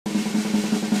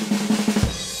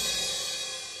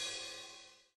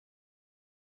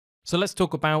So let's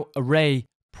talk about array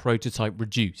prototype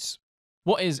reduce.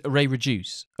 What is array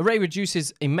reduce? Array reduce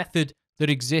is a method that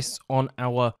exists on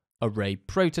our array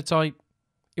prototype.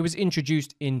 It was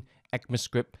introduced in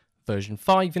ECMAScript version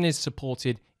 5 and is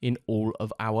supported in all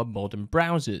of our modern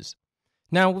browsers.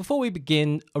 Now, before we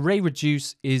begin, array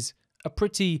reduce is a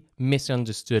pretty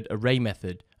misunderstood array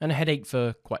method and a headache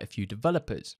for quite a few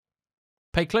developers.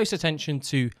 Pay close attention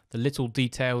to the little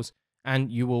details and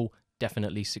you will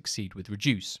definitely succeed with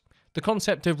reduce. The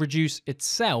concept of reduce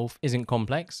itself isn't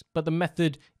complex, but the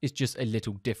method is just a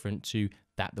little different to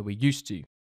that we're used to.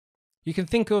 You can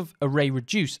think of array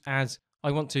reduce as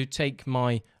I want to take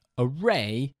my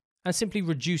array and simply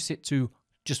reduce it to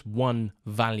just one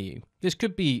value. This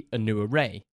could be a new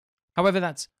array. However,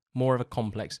 that's more of a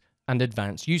complex and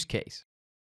advanced use case.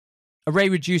 Array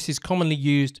reduce is commonly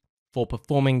used for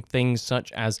performing things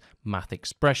such as math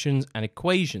expressions and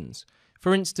equations.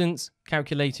 For instance,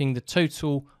 calculating the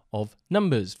total of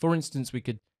numbers. For instance, we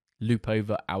could loop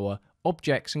over our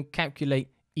objects and calculate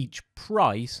each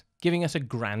price, giving us a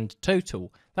grand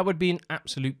total. That would be an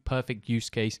absolute perfect use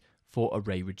case for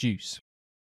array reduce.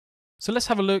 So let's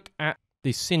have a look at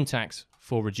the syntax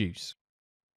for reduce.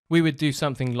 We would do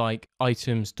something like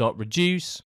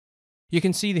items.reduce. You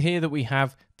can see here that we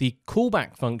have the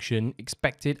callback function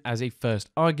expected as a first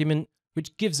argument,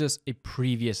 which gives us a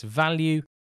previous value,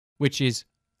 which is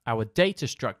our data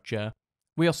structure.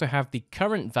 We also have the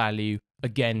current value,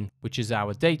 again, which is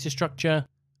our data structure.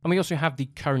 And we also have the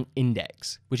current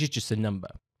index, which is just a number.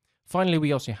 Finally,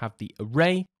 we also have the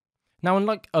array. Now,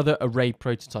 unlike other array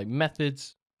prototype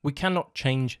methods, we cannot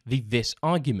change the this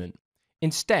argument.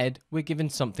 Instead, we're given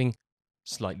something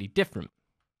slightly different.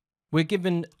 We're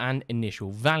given an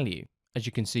initial value. As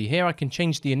you can see here, I can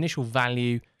change the initial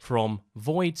value from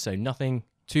void, so nothing,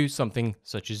 to something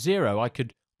such as 0. I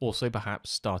could also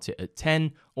perhaps start it at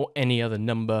 10 or any other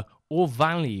number or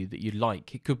value that you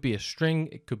like. It could be a string,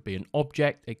 it could be an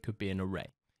object, it could be an array.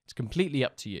 It's completely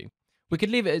up to you. We could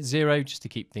leave it at 0 just to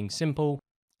keep things simple.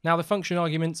 Now the function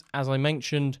arguments, as I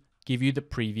mentioned, give you the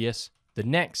previous, the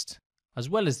next, as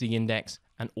well as the index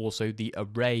and also the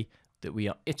array that we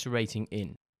are iterating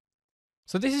in.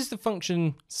 So this is the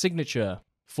function signature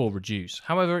for reduce.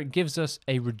 However, it gives us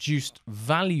a reduced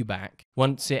value back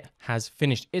once it has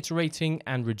finished iterating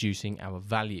and reducing our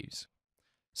values.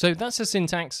 So that's the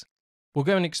syntax. We'll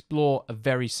go and explore a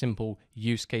very simple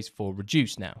use case for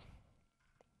reduce now.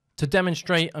 To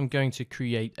demonstrate, I'm going to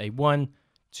create a 1,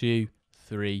 2,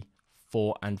 3,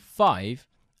 4, and 5,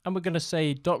 and we're going to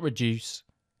say .reduce,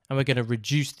 and we're going to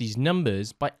reduce these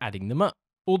numbers by adding them up.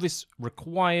 All this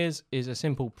requires is a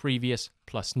simple previous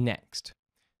plus next.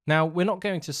 Now, we're not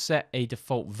going to set a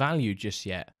default value just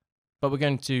yet, but we're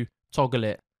going to toggle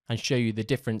it and show you the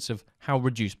difference of how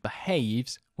reduce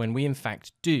behaves when we in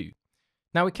fact do.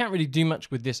 Now, we can't really do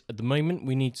much with this at the moment.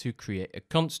 We need to create a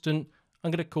constant. I'm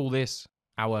going to call this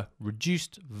our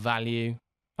reduced value.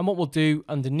 And what we'll do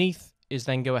underneath is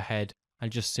then go ahead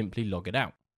and just simply log it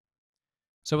out.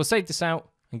 So we'll save this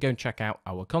out and go and check out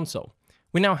our console.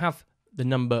 We now have the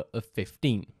number of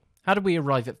 15. How do we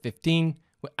arrive at 15?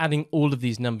 We're adding all of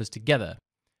these numbers together,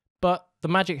 but the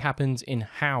magic happens in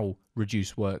how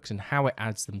reduce works and how it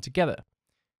adds them together.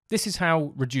 This is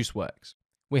how reduce works.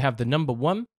 We have the number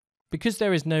 1. Because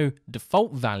there is no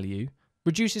default value,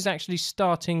 reduce is actually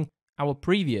starting our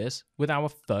previous with our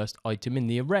first item in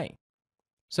the array.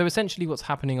 So essentially what's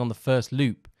happening on the first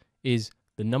loop is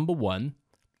the number 1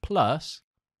 plus,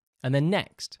 and then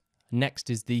next. Next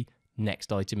is the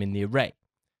next item in the array.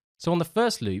 So on the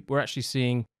first loop, we're actually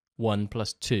seeing 1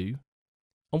 plus 2.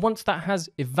 And once that has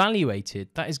evaluated,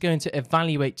 that is going to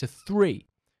evaluate to 3.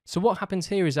 So what happens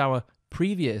here is our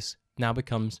previous now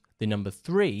becomes the number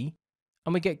 3,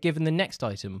 and we get given the next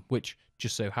item, which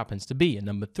just so happens to be a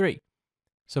number 3.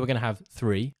 So we're going to have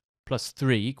 3 plus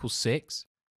 3 equals 6,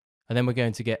 and then we're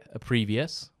going to get a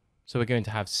previous. So we're going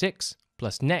to have 6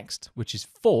 plus next, which is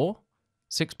 4.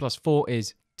 6 plus 4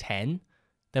 is 10.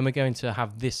 Then we're going to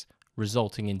have this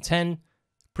resulting in 10.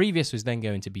 Previous was then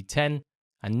going to be 10,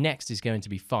 and next is going to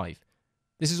be 5.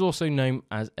 This is also known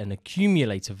as an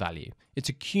accumulator value. It's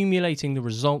accumulating the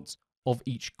results of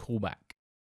each callback.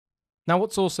 Now,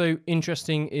 what's also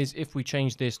interesting is if we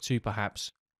change this to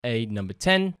perhaps a number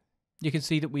 10, you can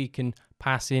see that we can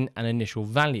pass in an initial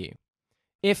value.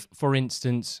 If, for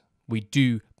instance, we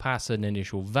do pass an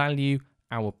initial value,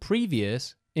 our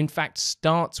previous, in fact,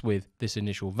 starts with this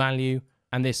initial value,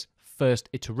 and this first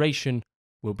iteration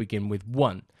will begin with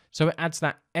 1. So it adds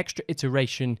that extra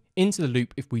iteration into the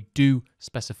loop if we do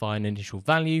specify an initial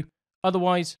value.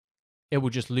 Otherwise, it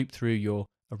will just loop through your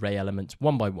array elements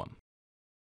one by one.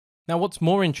 Now, what's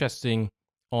more interesting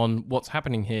on what's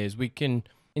happening here is we can,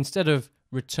 instead of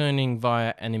returning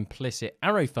via an implicit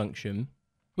arrow function,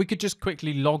 we could just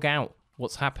quickly log out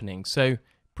what's happening. So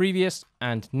previous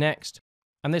and next,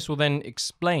 and this will then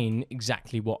explain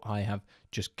exactly what I have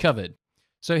just covered.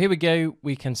 So here we go,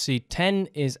 we can see 10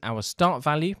 is our start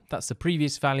value. That's the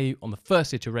previous value on the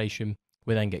first iteration.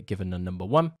 We then get given a number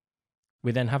 1.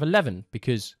 We then have 11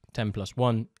 because 10 plus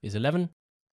 1 is 11,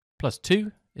 plus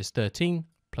 2 is 13,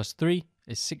 plus 3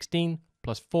 is 16,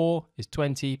 plus 4 is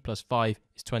 20, plus 5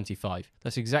 is 25.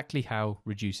 That's exactly how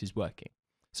reduce is working.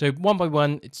 So one by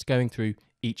one, it's going through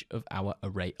each of our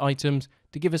array items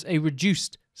to give us a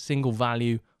reduced single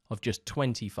value of just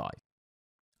 25.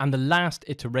 And the last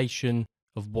iteration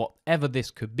of whatever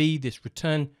this could be, this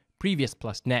return previous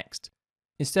plus next,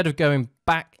 instead of going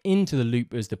back into the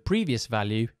loop as the previous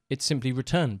value, it's simply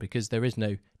return because there is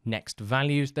no next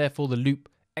values. Therefore, the loop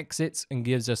exits and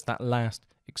gives us that last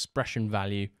expression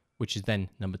value, which is then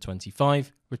number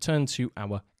 25, returned to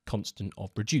our constant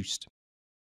of reduced.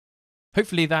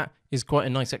 Hopefully that is quite a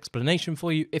nice explanation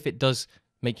for you. If it does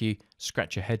make you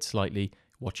scratch your head slightly,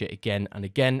 watch it again and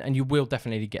again, and you will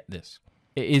definitely get this.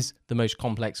 It is the most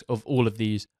complex of all of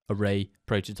these array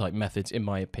prototype methods, in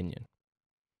my opinion.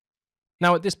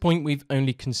 Now, at this point, we've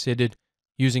only considered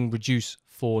using reduce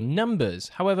for numbers.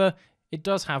 However, it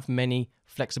does have many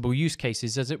flexible use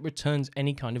cases as it returns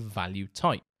any kind of value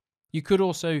type. You could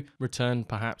also return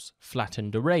perhaps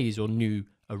flattened arrays or new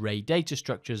array data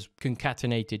structures,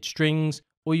 concatenated strings,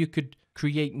 or you could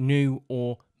create new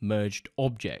or merged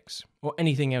objects, or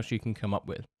anything else you can come up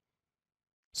with.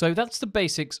 So that's the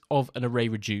basics of an array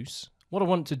reduce. What I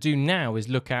want to do now is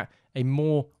look at a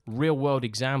more real-world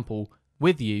example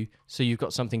with you so you've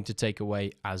got something to take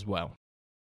away as well.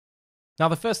 Now,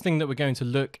 the first thing that we're going to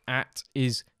look at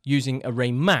is using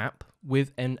array map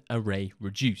with an array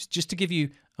reduce, just to give you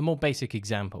a more basic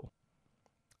example.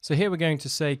 So here we're going to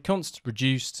say const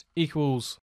reduced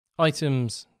equals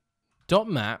items dot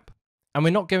map, and we're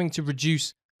not going to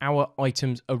reduce our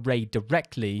items array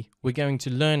directly. We're going to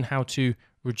learn how to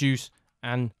reduce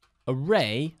an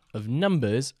array of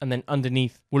numbers, and then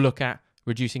underneath we'll look at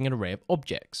reducing an array of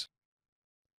objects.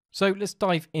 So let's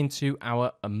dive into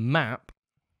our map.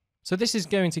 So this is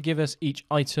going to give us each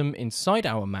item inside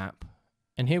our map,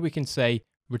 and here we can say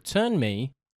return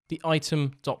me the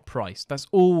item.price. That's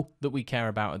all that we care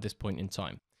about at this point in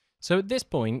time. So at this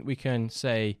point we can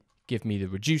say give me the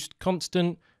reduced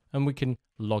constant, and we can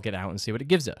log it out and see what it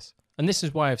gives us. And this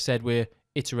is why I've said we're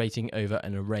iterating over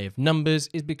an array of numbers,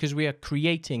 is because we are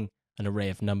creating an array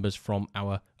of numbers from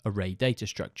our array data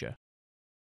structure.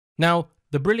 Now,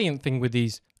 the brilliant thing with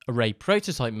these array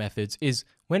prototype methods is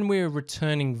when we're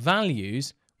returning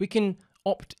values, we can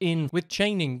opt in with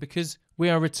chaining because we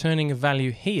are returning a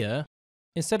value here.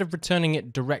 Instead of returning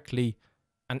it directly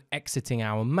and exiting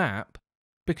our map,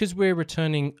 because we're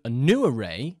returning a new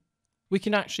array, we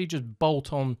can actually just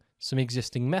bolt on some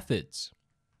existing methods.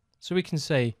 So we can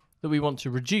say that we want to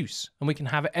reduce, and we can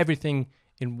have everything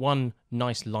in one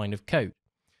nice line of code.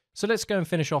 So let's go and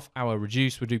finish off our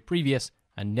reduce. We'll do previous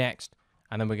and next,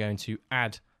 and then we're going to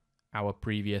add our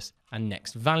previous and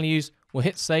next values. We'll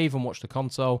hit save and watch the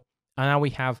console, and now we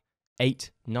have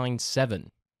 897,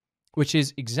 which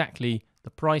is exactly the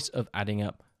price of adding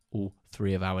up all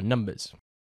three of our numbers.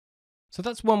 So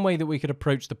that's one way that we could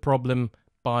approach the problem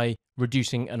by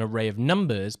reducing an array of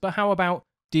numbers, but how about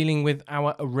dealing with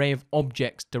our array of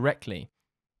objects directly?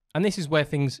 And this is where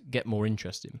things get more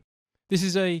interesting. This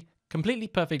is a completely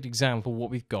perfect example of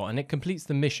what we've got, and it completes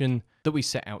the mission that we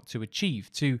set out to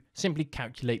achieve, to simply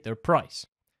calculate their price.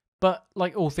 But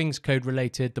like all things code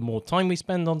related, the more time we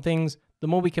spend on things, the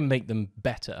more we can make them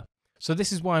better. So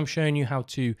this is why I'm showing you how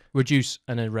to reduce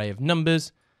an array of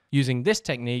numbers using this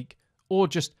technique, or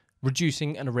just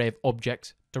reducing an array of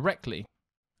objects directly.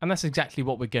 And that's exactly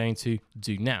what we're going to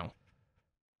do now.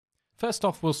 First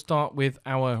off, we'll start with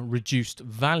our reduced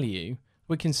value.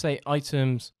 We can say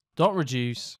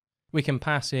items.reduce. We can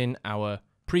pass in our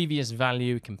previous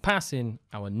value. We can pass in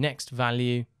our next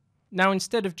value. Now,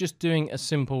 instead of just doing a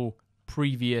simple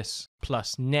previous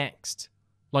plus next,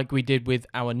 like we did with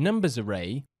our numbers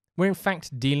array, we're in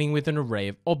fact dealing with an array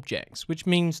of objects, which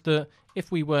means that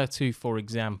if we were to, for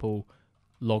example,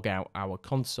 log out our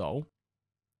console,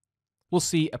 we'll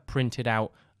see a printed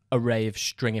out array of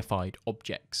stringified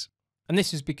objects. And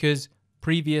this is because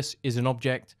previous is an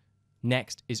object,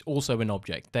 next is also an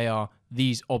object. They are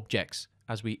these objects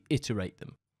as we iterate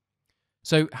them.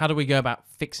 So how do we go about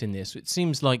fixing this? It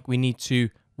seems like we need to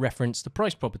reference the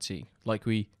price property, like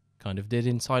we kind of did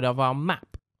inside of our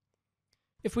map.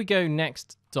 If we go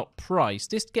next.price,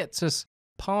 this gets us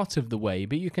part of the way,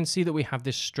 but you can see that we have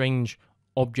this strange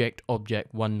object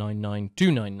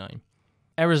 199299.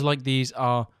 Errors like these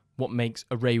are what makes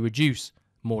array reduce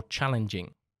more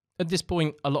challenging. At this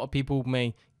point, a lot of people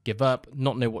may give up,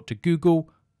 not know what to Google,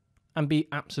 and be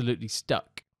absolutely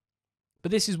stuck.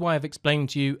 But this is why I've explained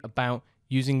to you about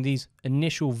using these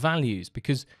initial values,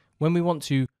 because when we want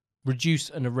to reduce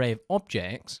an array of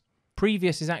objects,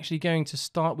 previous is actually going to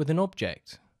start with an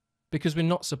object because we're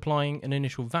not supplying an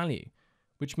initial value,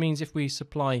 which means if we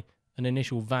supply an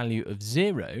initial value of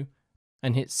 0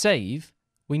 and hit save,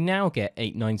 we now get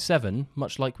 897,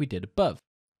 much like we did above.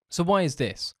 So why is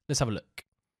this? Let's have a look.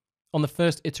 On the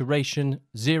first iteration,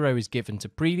 0 is given to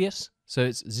previous, so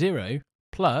it's 0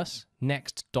 plus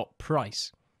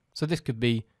next.price. So this could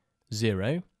be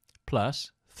 0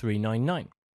 plus 399,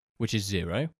 which is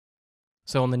 0.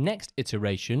 So on the next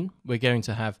iteration, we're going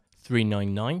to have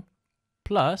 399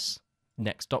 plus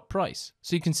next.price.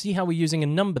 So you can see how we're using a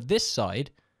number this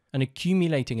side and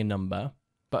accumulating a number,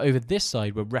 but over this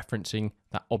side, we're referencing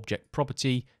that object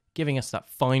property, giving us that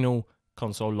final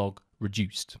console log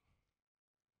reduced.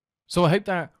 So I hope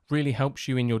that really helps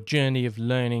you in your journey of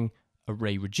learning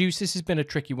array reduce. This has been a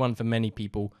tricky one for many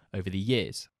people over the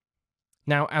years.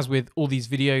 Now, as with all these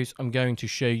videos, I'm going to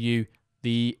show you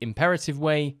the imperative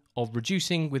way of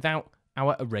reducing without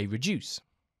our array reduce.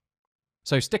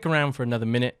 So stick around for another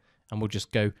minute and we'll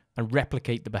just go and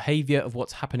replicate the behavior of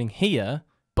what's happening here,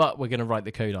 but we're going to write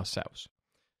the code ourselves.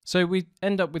 So we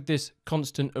end up with this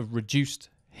constant of reduced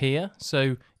here.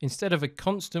 So instead of a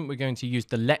constant, we're going to use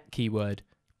the let keyword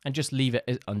and just leave it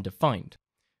as undefined.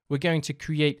 We're going to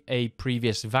create a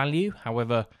previous value.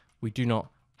 However, we do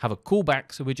not have a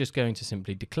callback, so we're just going to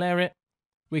simply declare it.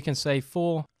 We can say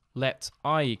for let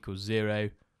I equals 0,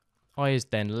 I is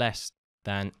then less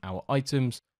than our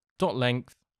items dot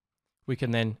length. We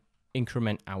can then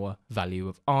increment our value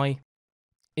of I.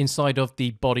 Inside of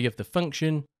the body of the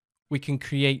function, we can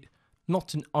create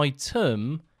not an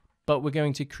item, but we're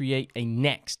going to create a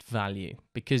next value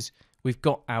because we've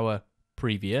got our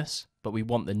previous, but we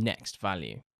want the next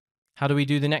value. How do we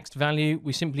do the next value?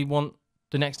 We simply want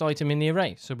the next item in the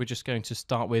array. So we're just going to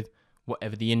start with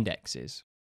whatever the index is.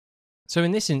 So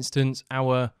in this instance,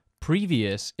 our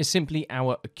previous is simply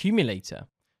our accumulator.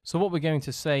 So what we're going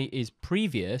to say is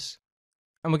previous,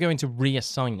 and we're going to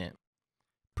reassign it.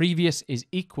 Previous is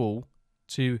equal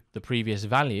to the previous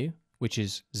value, which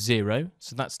is 0.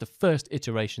 So that's the first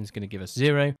iteration is going to give us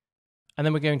 0. And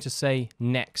then we're going to say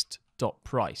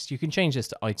next.price. You can change this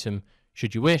to item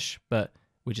should you wish, but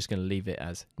we're just going to leave it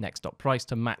as next.price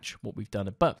to match what we've done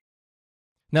above.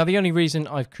 Now, the only reason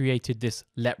I've created this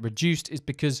let reduced is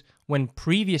because when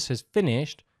previous has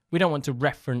finished, we don't want to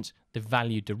reference the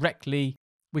value directly.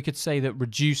 We could say that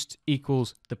reduced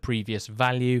equals the previous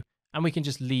value, and we can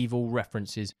just leave all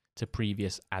references to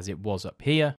previous as it was up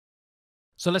here.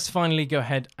 So let's finally go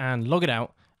ahead and log it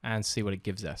out and see what it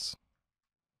gives us.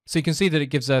 So you can see that it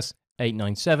gives us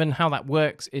 897. How that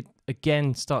works, it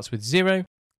again starts with 0.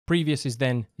 Previous is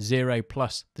then 0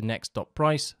 plus the next dot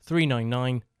price.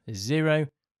 399 is 0.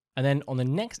 And then on the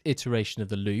next iteration of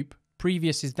the loop,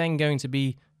 previous is then going to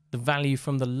be the value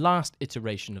from the last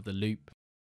iteration of the loop.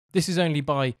 This is only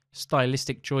by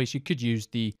stylistic choice. You could use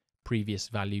the previous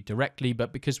value directly,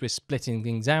 but because we're splitting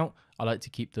things out, I like to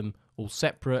keep them all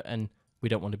separate, and we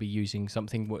don't want to be using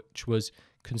something which was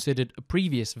considered a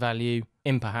previous value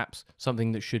in perhaps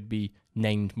something that should be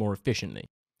named more efficiently.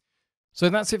 So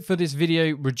that's it for this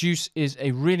video. Reduce is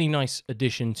a really nice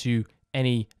addition to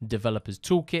any developer's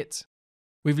toolkit.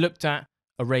 We've looked at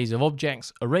arrays of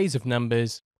objects, arrays of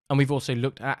numbers, and we've also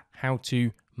looked at how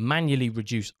to manually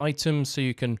reduce items so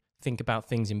you can think about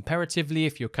things imperatively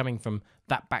if you're coming from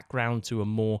that background to a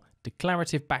more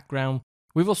declarative background.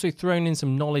 We've also thrown in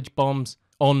some knowledge bombs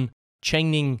on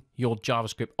chaining your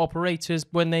JavaScript operators.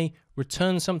 When they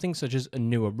return something such as a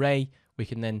new array, we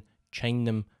can then chain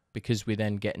them because we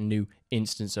then get a new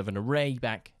instance of an array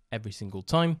back every single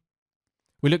time.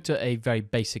 We looked at a very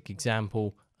basic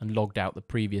example and logged out the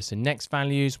previous and next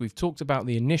values. We've talked about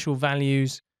the initial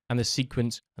values and the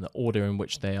sequence and the order in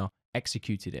which they are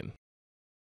executed in.